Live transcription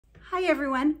Hi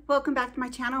everyone, welcome back to my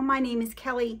channel. My name is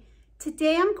Kelly.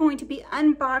 Today I'm going to be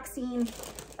unboxing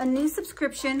a new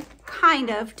subscription, kind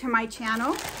of, to my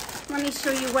channel. Let me show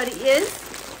you what it is.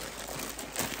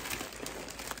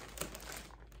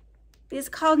 It is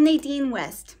called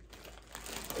nadinewest.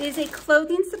 It is a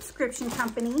clothing subscription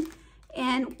company,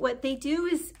 and what they do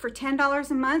is for $10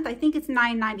 a month, I think it's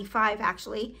 $9.95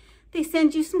 actually, they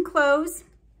send you some clothes.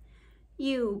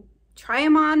 You try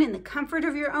them on in the comfort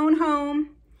of your own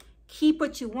home. Keep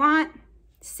what you want,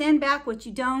 send back what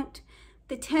you don't.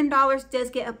 The $10 does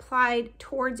get applied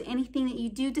towards anything that you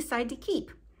do decide to keep.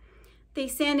 They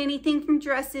send anything from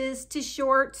dresses to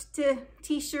shorts to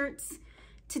t-shirts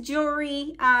to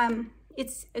jewelry.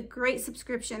 It's a great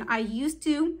subscription. I used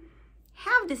to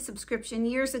have this subscription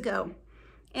years ago.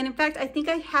 And in fact, I think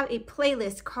I have a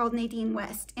playlist called Nadine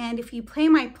West. And if you play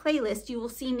my playlist, you will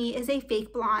see me as a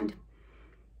fake blonde.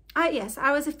 Yes,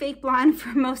 I was a fake blonde for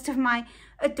most of my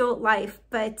adult life,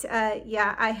 but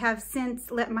yeah, I have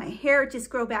since let my hair just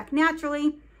grow back naturally.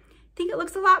 I think it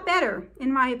looks a lot better,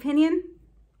 in my opinion,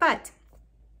 but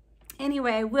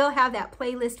anyway, I will have that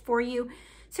playlist for you.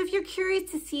 So if you're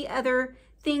curious to see other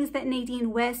things that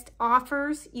Nadine West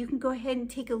offers, you can go ahead and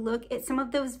take a look at some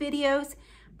of those videos.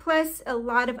 Plus, a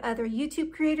lot of other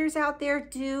YouTube creators out there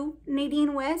do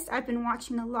Nadine West. I've been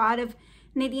watching a lot of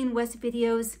Nadine West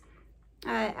videos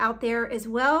out there as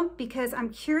well because I'm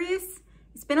curious.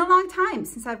 It's been a long time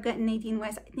since I've gotten Nadine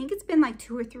West. I think it's been like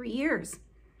 2 or 3 years.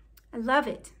 I love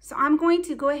it. So I'm going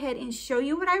to go ahead and show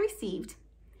you what I received,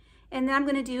 and then I'm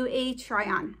going to do a try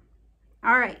on.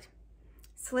 All right,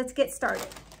 so let's get started.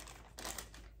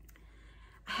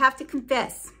 I have to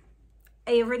confess,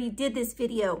 I already did this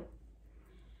video.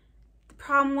 The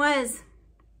problem was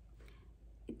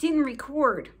it didn't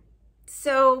record.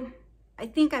 So I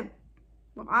think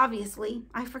well, obviously,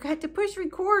 I forgot to push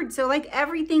record. So like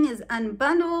everything is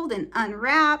unbundled and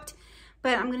unwrapped,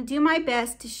 but I'm going to do my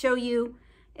best to show you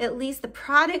at least the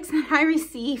products that I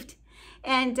received.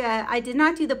 And I did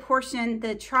not do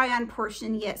the try on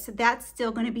portion yet. So that's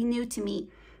still going to be new to me.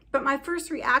 But my first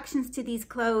reactions to these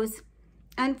clothes,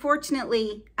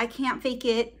 unfortunately, I can't fake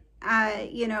it.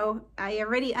 You know, I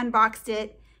already unboxed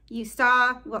it. You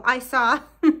saw, well, I saw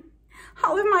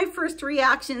all of my first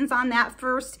reactions on that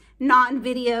first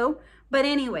non-video. But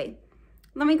anyway,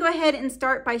 let me go ahead and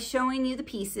start by showing you the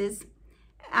pieces.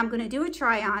 I'm going to do a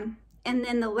try on, and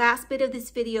then the last bit of this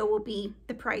video will be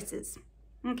the prices.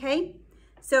 Okay,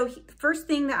 so the first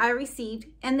thing that I received,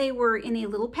 and they were in a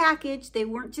little package. They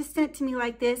weren't just sent to me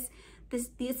like this.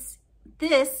 This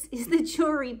is the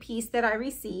jewelry piece that I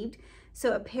received.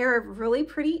 So a pair of really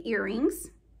pretty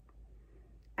earrings.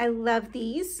 I love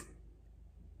these.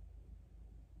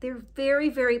 They're very,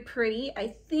 very pretty.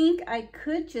 I think I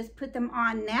could just put them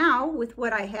on now with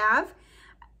what I have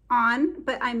on,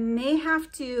 but I may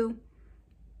have to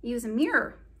use a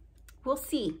mirror. We'll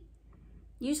see.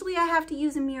 Usually I have to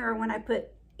use a mirror when I put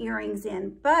earrings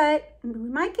in, but we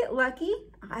might get lucky.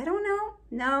 I don't know.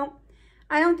 No,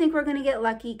 I don't think we're gonna get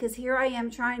lucky because here I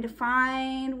am trying to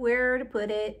find where to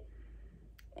put it,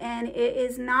 and it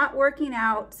is not working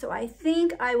out. So I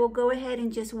think I will go ahead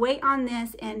and just wait on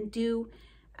this and do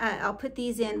I'll put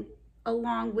these in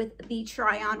along with the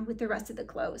try on with the rest of the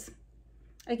clothes.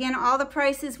 Again, all the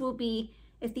prices will be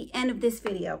at the end of this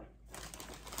video.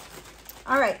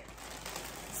 All right,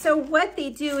 so what they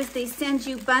do is they send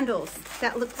you bundles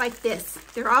that look like this.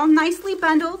 They're all nicely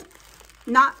bundled,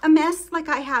 not a mess like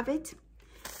I have it,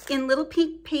 in little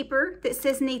pink paper that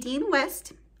says Nadine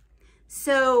West.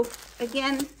 So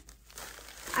again,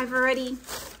 I've already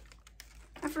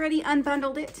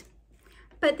unbundled it.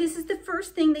 But this is the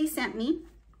first thing they sent me.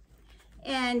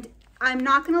 And I'm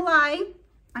not gonna lie,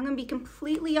 I'm gonna be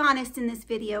completely honest in this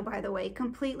video, by the way,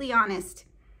 completely honest.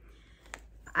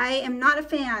 I am not a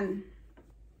fan.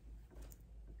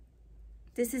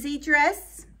 This is a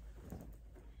dress.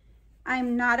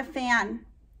 I'm not a fan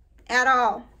at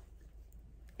all.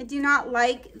 I do not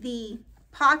like the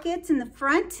pockets in the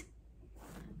front,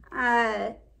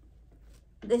 the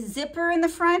zipper in the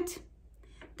front.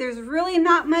 There's really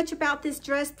not much about this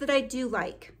dress that I do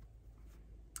like.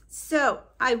 So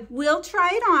I will try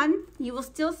it on. You will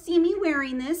still see me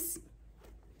wearing this.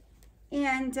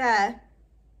 And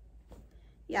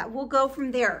yeah, we'll go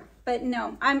from there. But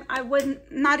no, I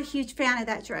wasn't not a huge fan of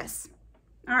that dress.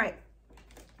 All right.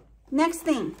 Next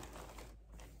thing.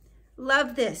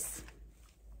 Love this.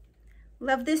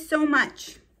 Love this so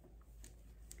much.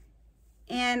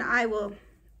 And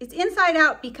it's inside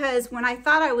out because when I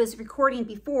thought I was recording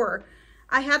before,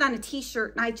 I had on a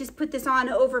t-shirt and I just put this on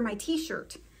over my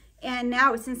t-shirt, and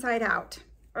now it's inside out.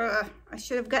 I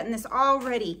should have gotten this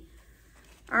already.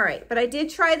 All right, but I did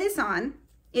try this on.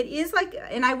 It is like,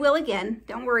 and I will again,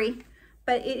 don't worry,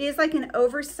 but it is like an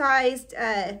oversized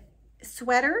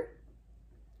sweater.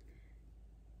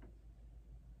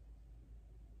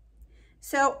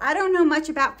 So I don't know much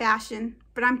about fashion,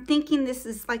 but I'm thinking this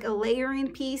is like a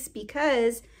layering piece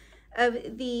because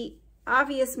of the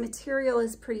obvious material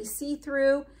is pretty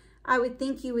see-through. I would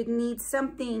think you would need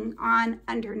something on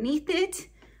underneath it.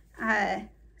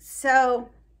 So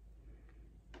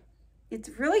it's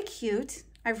really cute.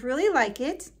 I really like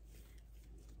it.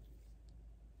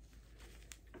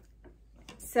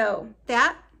 So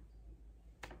that,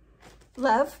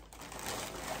 love.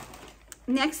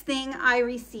 Next thing I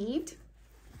received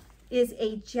is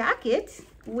a jacket,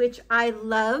 which I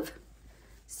love.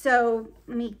 So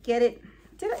let me get it.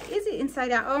 Is it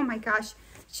inside out? Oh my gosh.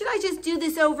 Should I just do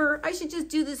this over? I should just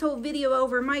do this whole video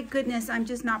over. My goodness, I'm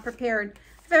just not prepared.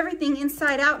 I have everything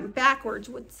inside out and backwards,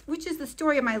 which is the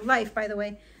story of my life, by the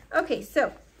way. Okay,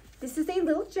 so this is a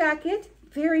little jacket.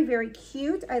 Very, very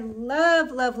cute. I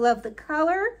love, love, love the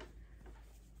color.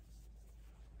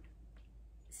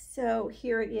 So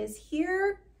here it is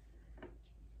here.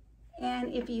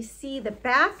 And if you see the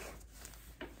back,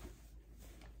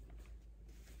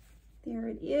 there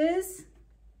it is.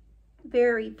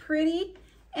 Very pretty.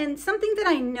 And something that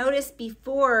I noticed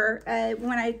before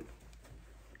when I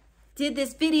did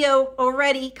this video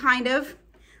already, kind of,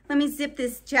 let me zip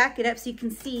this jacket up so you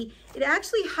can see, it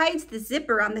actually hides the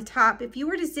zipper on the top. If you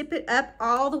were to zip it up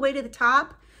all the way to the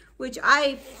top, which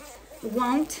I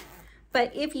won't,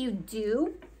 but if you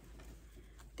do,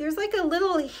 there's like a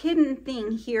little hidden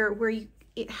thing here where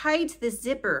it hides the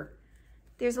zipper.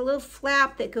 There's a little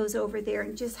flap that goes over there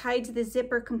and just hides the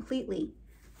zipper completely.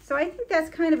 So I think that's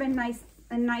kind of a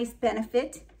nice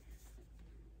benefit,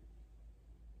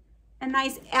 a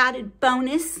nice added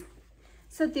bonus.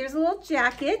 So there's a little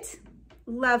jacket,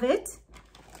 love it.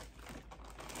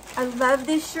 I love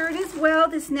this shirt as well.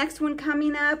 This next one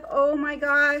coming up, oh my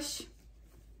gosh.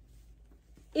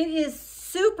 It is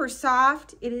super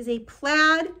soft. It is a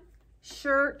plaid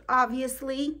shirt,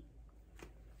 obviously.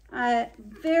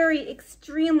 Very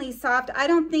extremely soft. I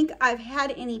don't think I've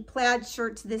had any plaid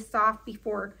shirts this soft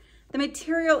before. The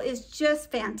material is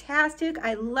just fantastic.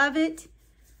 I love it.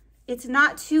 It's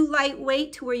not too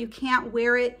lightweight to where you can't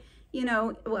wear it. You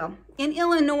know, well, in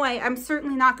Illinois, I'm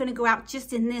certainly not going to go out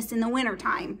just in this in the winter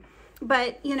time.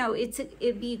 But, you know,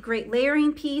 it'd be a great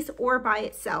layering piece or by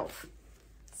itself.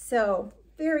 So,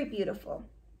 very beautiful.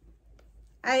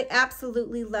 I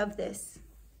absolutely love this.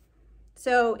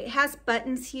 So, it has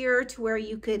buttons here to where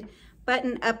you could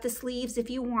button up the sleeves if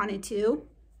you wanted to.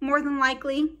 More than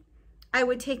likely, I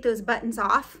would take those buttons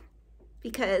off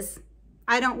because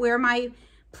I don't wear my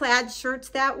plaid shirts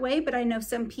that way, but I know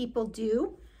some people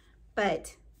do.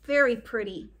 But very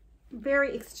pretty,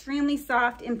 very extremely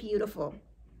soft and beautiful.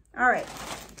 All right.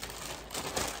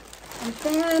 And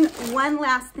then one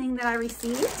last thing that I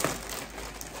received.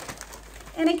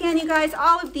 And again, you guys,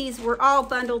 all of these were all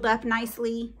bundled up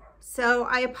nicely. So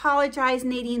I apologize,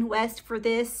 Nadine West, for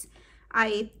this.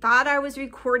 I thought I was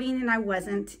recording and I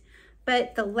wasn't.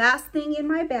 But the last thing in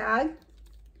my bag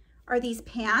are these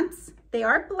pants. They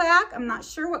are black. I'm not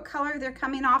sure what color they're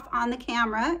coming off on the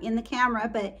camera,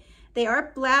 but they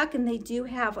are black and they do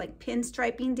have like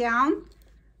pinstriping down.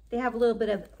 They have a little bit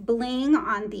of bling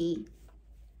on the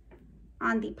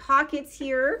pockets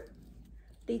here.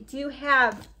 They do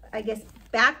have, I guess,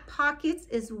 back pockets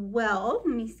as well.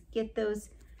 Let me get those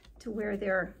to where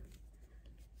they're,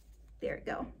 there we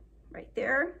go, right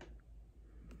there.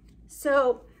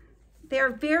 So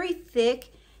they're very thick.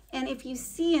 And if you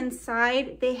see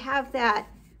inside, they have that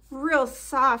real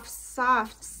soft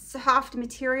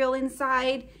material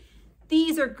inside.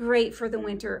 These are great for the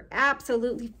winter.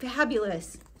 Absolutely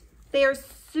fabulous. They are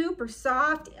super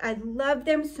soft. I love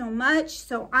them so much.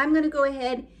 So I'm going to go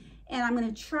ahead and I'm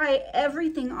going to try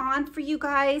everything on for you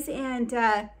guys. And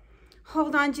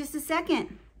hold on just a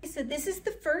second. So this is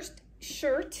the first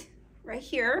shirt right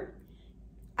here.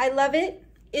 I love it.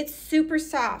 It's super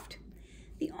soft.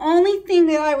 The only thing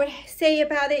that I would say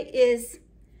about it is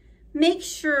make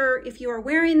sure if you are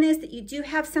wearing this that you do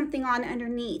have something on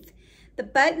underneath. The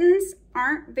buttons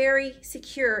aren't very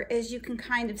secure, as you can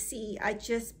kind of see. I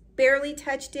just barely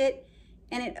touched it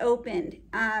and it opened.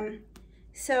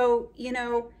 So, you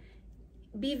know,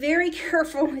 be very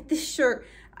careful with this shirt.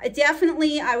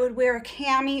 Definitely, I would wear a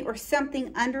cami or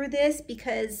something under this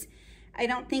because I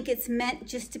don't think it's meant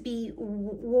just to be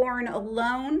worn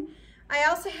alone. I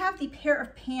also have the pair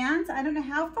of pants. I don't know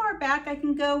how far back I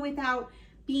can go without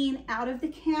being out of the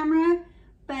camera,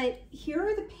 but here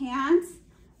are the pants.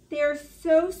 They're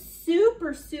so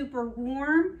super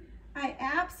warm. I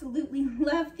absolutely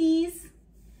love these.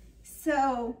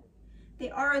 So they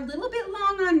are a little bit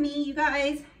long on me, you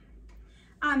guys.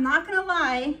 I'm not gonna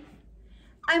lie,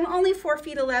 I'm only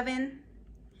 4'11".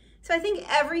 So I think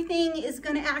everything is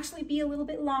gonna actually be a little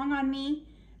bit long on me.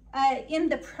 In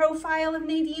the profile of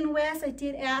Nadine West, I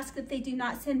did ask that they do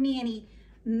not send me any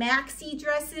maxi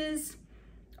dresses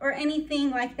or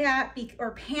anything like that,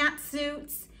 or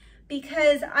pantsuits,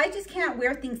 because I just can't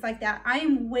wear things like that. I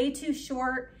am way too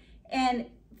short, and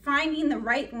finding the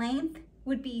right length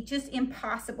would be just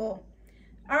impossible.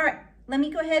 All right, let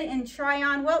me go ahead and try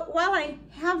on, well, while I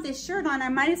have this shirt on, I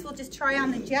might as well just try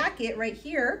on the jacket right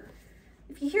here.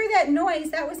 If you hear that noise,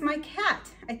 that was my cat.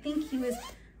 I think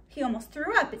he almost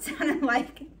threw up, it sounded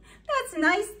like. That's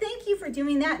nice, thank you for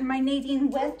doing that in my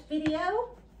Nadine West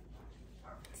video.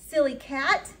 Silly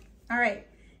cat. All right,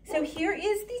 so here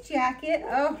is the jacket.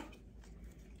 Oh,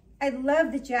 I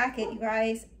love the jacket, you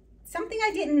guys. Something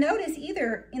I didn't notice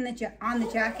either on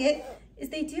the jacket is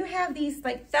they do have these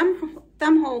like thumb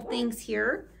hole things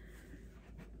here.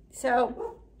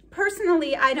 So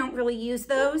personally, I don't really use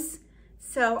those,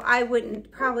 so I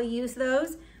wouldn't probably use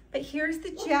those. But here's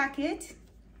the jacket.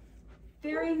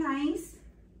 Very nice.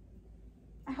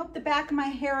 I hope the back of my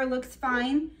hair looks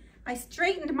fine. I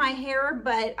straightened my hair,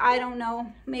 but I don't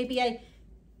know, maybe I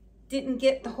didn't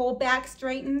get the whole back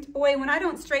straightened. Boy, when I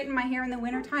don't straighten my hair in the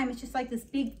wintertime, it's just like this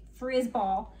big frizz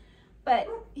ball. But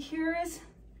here's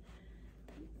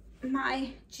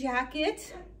my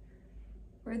jacket,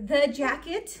 or the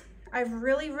jacket. I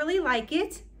really, really like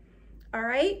it. All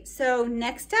right, so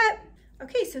next up,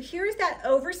 okay, so here's that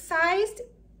oversized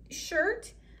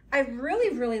shirt. I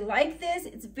really, really like this.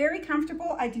 It's very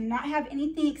comfortable. I do not have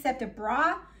anything except a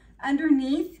bra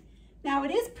underneath. Now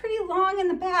it is pretty long in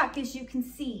the back, as you can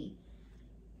see.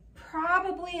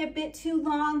 Probably a bit too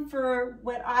long for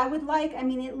what I would like. I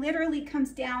mean, it literally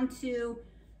comes down to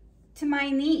my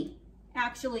knee,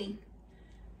 actually.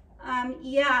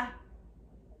 Yeah,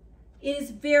 it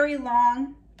is very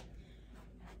long.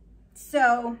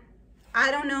 So I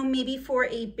don't know, maybe for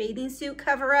a bathing suit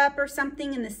cover up or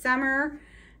something in the summer.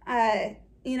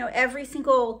 You know, every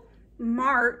single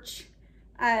March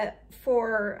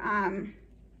for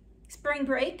spring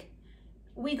break,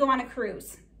 we go on a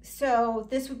cruise. So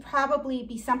this would probably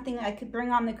be something I could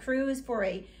bring on the cruise for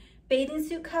a bathing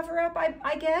suit cover up,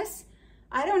 I guess.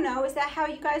 I don't know, is that how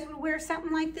you guys would wear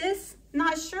something like this?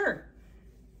 Not sure.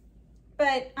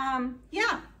 But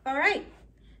yeah, all right.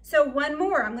 So one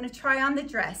more, I'm gonna try on the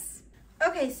dress.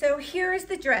 Okay, so here is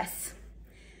the dress.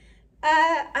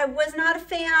 I was not a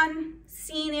fan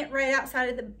seeing it right outside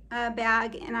of the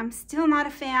bag, and I'm still not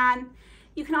a fan.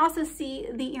 You can also see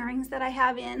the earrings that I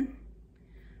have in.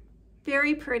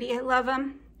 Very pretty, I love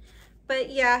them.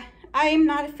 But yeah, I am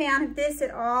not a fan of this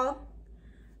at all.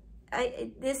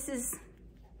 This is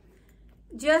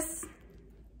just,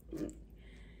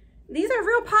 these are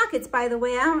real pockets, by the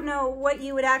way. I don't know what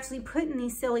you would actually put in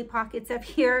these silly pockets up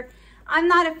here. I'm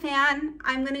not a fan.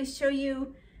 I'm gonna show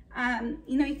you,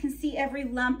 you know, you can see every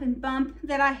lump and bump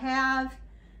that I have.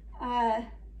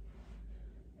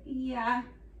 Yeah.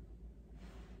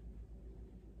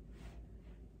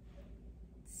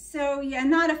 So yeah,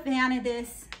 not a fan of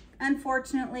this,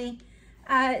 unfortunately.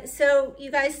 So you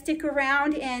guys stick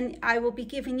around, and I will be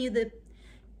giving you the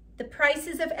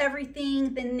prices of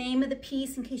everything, the name of the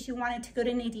piece, in case you wanted to go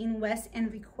to Nadine West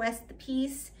and request the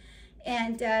piece,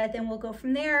 and then we'll go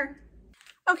from there.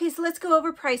 Okay, so let's go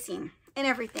over pricing and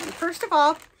everything. First of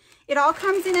all, it all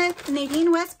comes in a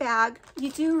Nadine West bag. You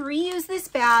do reuse this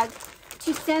bag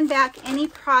to send back any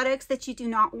products that you do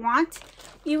not want.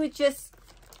 You would just,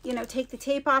 you know, take the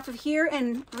tape off of here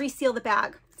and reseal the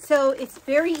bag. So it's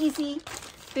very easy,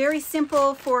 very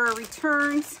simple for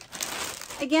returns.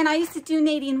 Again, I used to do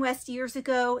Nadine West years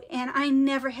ago, and I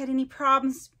never had any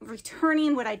problems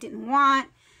returning what I didn't want,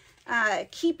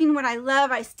 keeping what I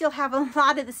love. I still have a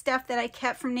lot of the stuff that I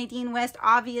kept from Nadine West,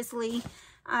 obviously,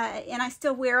 and I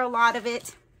still wear a lot of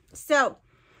it. So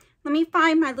let me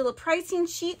find my little pricing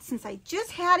sheet, since I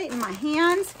just had it in my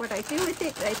hands. What I do with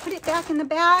it, I put it back in the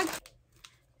bag.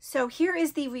 So here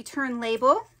is the return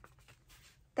label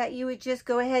that you would just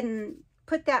go ahead and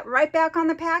put that right back on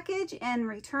the package and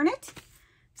return it.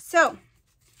 So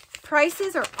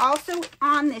prices are also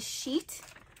on this sheet,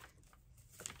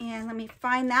 and let me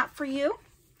find that for you.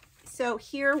 So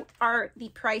here are the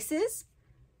prices.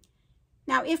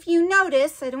 Now, if you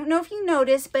notice, I don't know if you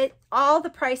noticed, but all the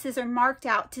prices are marked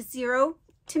out to 0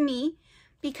 to me,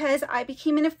 because I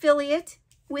became an affiliate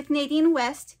with Nadine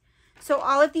West. So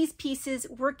all of these pieces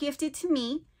were gifted to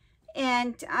me,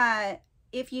 and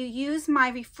if you use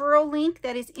my referral link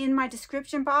that is in my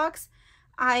description box,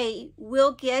 I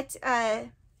will get,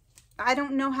 I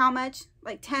don't know how much,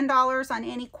 like $10 on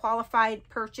any qualified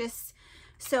purchase.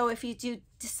 So if you do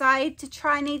decide to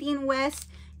try Nadine West,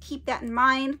 keep that in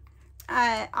mind.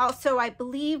 Also, I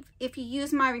believe if you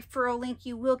use my referral link,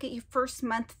 you will get your first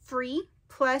month free.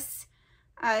 Plus,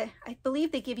 I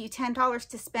believe they give you $10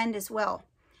 to spend as well.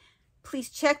 Please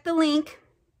check the link.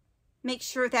 Make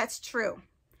sure that's true,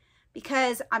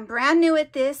 because I'm brand new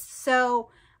at this. So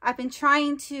I've been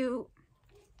trying to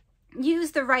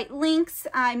use the right links.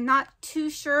 I'm not too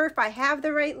sure if I have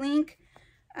the right link.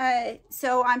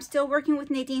 So I'm still working with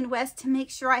Nadine West to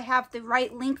make sure I have the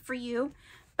right link for you.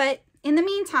 But in the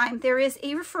meantime, there is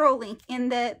a referral link in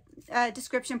the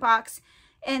description box.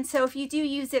 And so if you do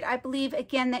use it, I believe,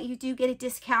 again, that you do get a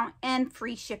discount and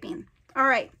free shipping. All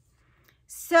right.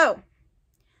 So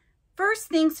first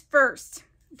things first,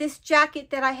 this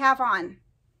jacket that I have on,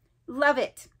 love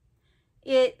it.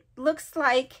 It looks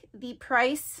like the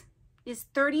price is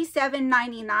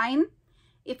 $37.99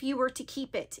 if you were to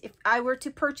keep it. If I were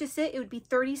to purchase it, it would be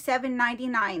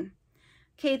 $37.99.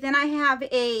 Okay, then I have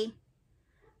a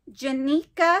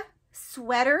Janika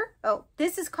sweater. Oh,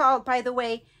 this is called, by the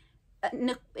way,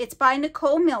 it's by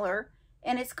Nicole Miller,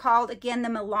 and it's called, again, the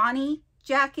Milani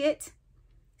jacket.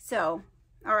 So,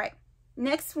 all right.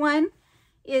 Next one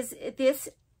is this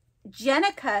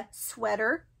Janika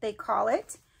sweater, they call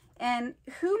it. And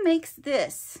who makes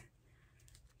this?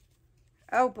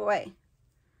 Oh boy.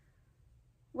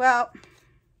 Well,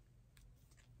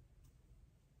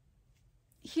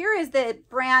 here is the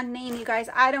brand name, you guys.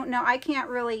 I don't know. I can't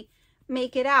really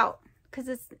make it out because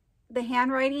it's the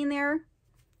handwriting there.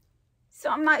 So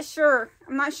I'm not sure.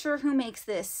 I'm not sure who makes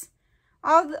this.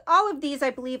 All of these, I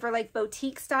believe, are like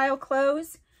boutique style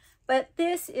clothes. But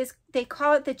this is, they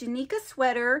call it the Janika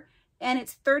sweater, and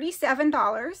it's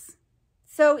 $37.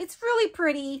 So it's really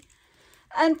pretty.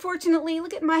 Unfortunately,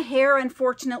 look at my hair,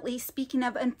 unfortunately. Speaking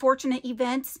of unfortunate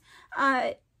events,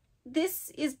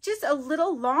 this is just a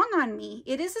little long on me.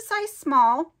 It is a size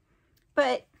small,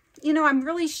 but, you know, I'm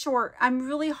really short. I'm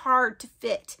really hard to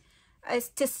fit,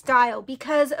 to style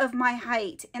because of my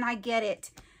height, and I get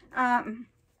it. And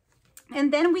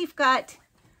then we've got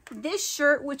this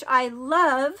shirt, which I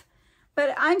love,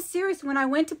 but I'm serious. When I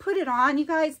went to put it on, you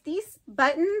guys, these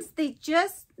buttons, they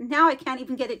just, now I can't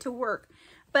even get it to work.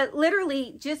 But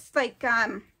literally just like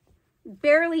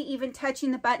barely even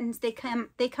touching the buttons, they come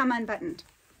unbuttoned.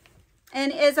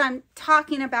 And as I'm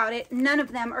talking about it, none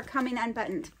of them are coming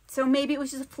unbuttoned. So maybe it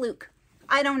was just a fluke.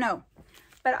 I don't know.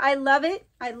 But I love it.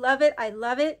 I love it. I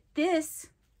love it. This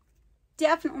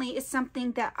definitely is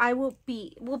something that I will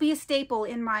be a staple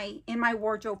in my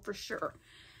wardrobe for sure.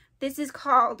 This is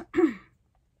called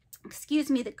excuse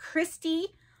me, the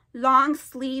Christie long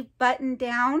sleeve button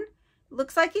down.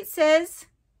 Looks like it says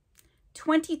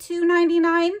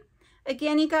 $22.99.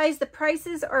 Again, you guys, the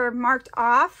prices are marked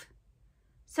off,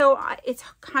 so it's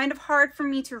kind of hard for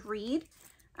me to read.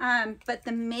 But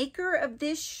the maker of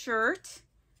this shirt,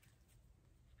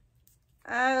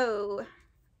 oh,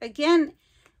 again,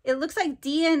 it looks like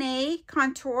DNA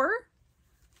Contour.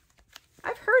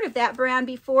 I've heard of that brand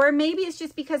before. Maybe it's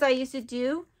just because I used to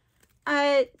do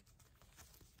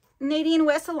Nadine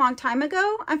West a long time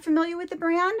ago. I'm familiar with the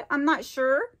brand. I'm not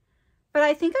sure, but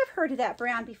I think I've heard of that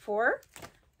brand before.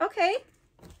 Okay.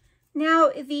 Now,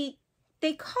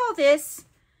 they call this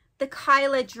the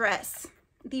Kyla dress,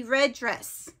 the red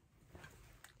dress.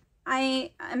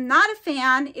 I am not a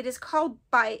fan. It is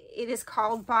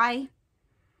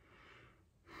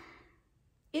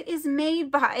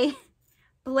made by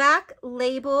Black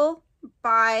Label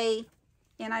by,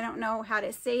 and I don't know how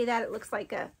to say that. It looks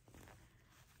like a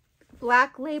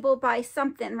Black Label by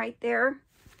something right there.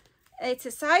 It's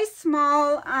a size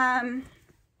small.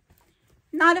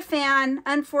 Not a fan,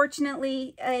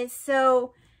 unfortunately.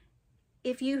 So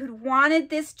if you had wanted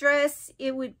this dress,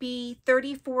 it would be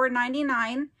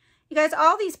 $34.99. You guys,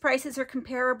 all these prices are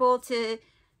comparable to,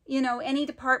 you know, any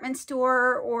department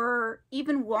store or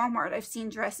even Walmart. I've seen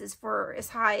dresses for as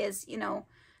high as, you know,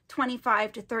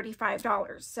 $25 to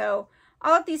 $35. So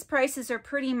all of these prices are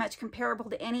pretty much comparable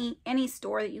to any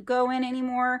store that you go in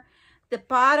anymore. The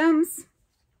bottoms,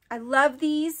 I love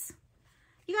these.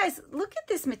 You guys, look at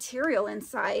this material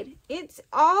inside. It's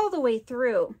all the way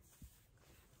through.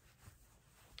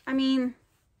 I mean,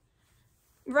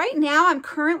 right now I'm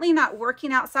currently not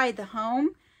working outside the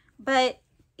home, but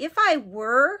if I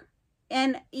were,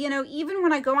 and you know, even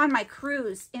when I go on my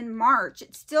cruise in March,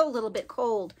 it's still a little bit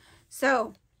cold.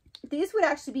 So these would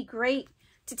actually be great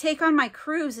to take on my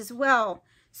cruise as well.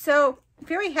 So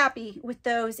very happy with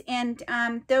those. And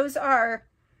those are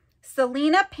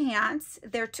Selena pants.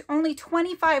 They're only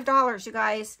 $25, you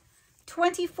guys.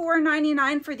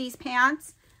 $24.99 for these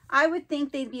pants. I would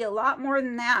think they'd be a lot more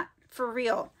than that, for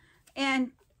real.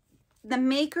 And the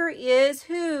maker is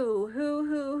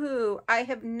who? I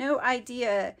have no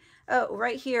idea. Oh,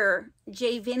 right here,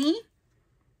 J. Vinny.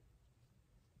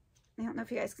 I don't know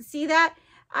if you guys can see that.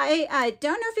 I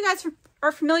don't know if you guys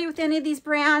are familiar with any of these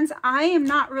brands. I am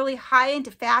not really high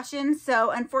into fashion, so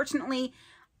unfortunately,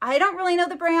 I don't really know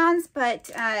the brands,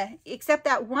 but except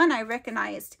that one I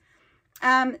recognized.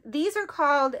 These are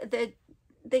called,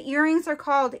 the earrings are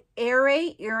called Air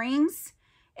earrings,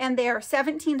 and they are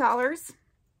 $17.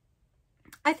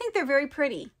 I think they're very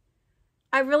pretty.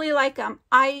 I really like them.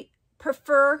 I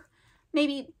prefer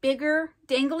maybe bigger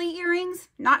dangly earrings,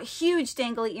 not huge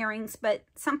dangly earrings, but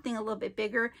something a little bit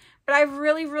bigger. But I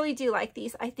really, really do like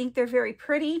these. I think they're very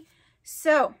pretty.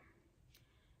 So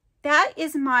that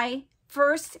is my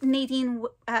first Nadine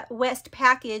West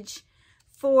package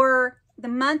for the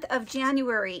month of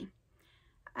January.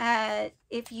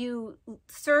 If you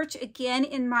search again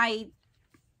in my,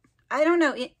 I don't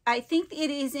know, I think it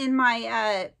is in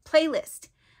my playlist.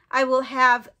 I will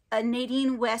have a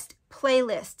Nadine West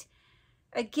playlist.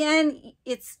 Again,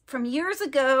 it's from years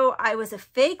ago. I was a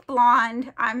fake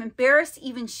blonde. I'm embarrassed to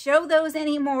even show those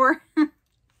anymore.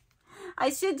 I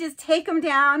should just take them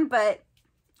down, but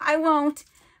I won't.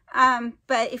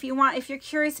 But if you're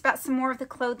curious about some more of the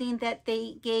clothing that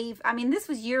they gave, I mean, this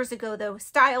was years ago though.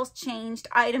 Styles changed,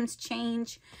 items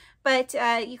change, but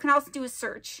you can also do a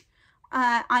search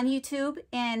on YouTube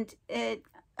and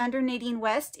under Nadine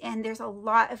West, and there's a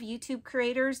lot of YouTube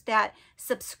creators that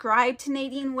subscribe to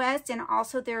Nadine West, and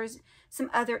also there's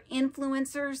some other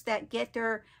influencers that get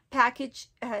their package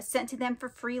sent to them for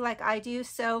free like I do.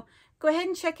 So go ahead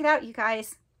and check it out, you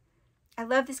guys. I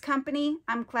love this company.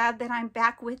 I'm glad that I'm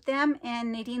back with them.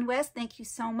 And Nadine West, thank you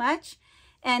so much.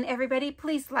 And everybody,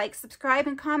 please like, subscribe,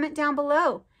 and comment down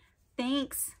below.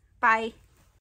 Thanks. Bye.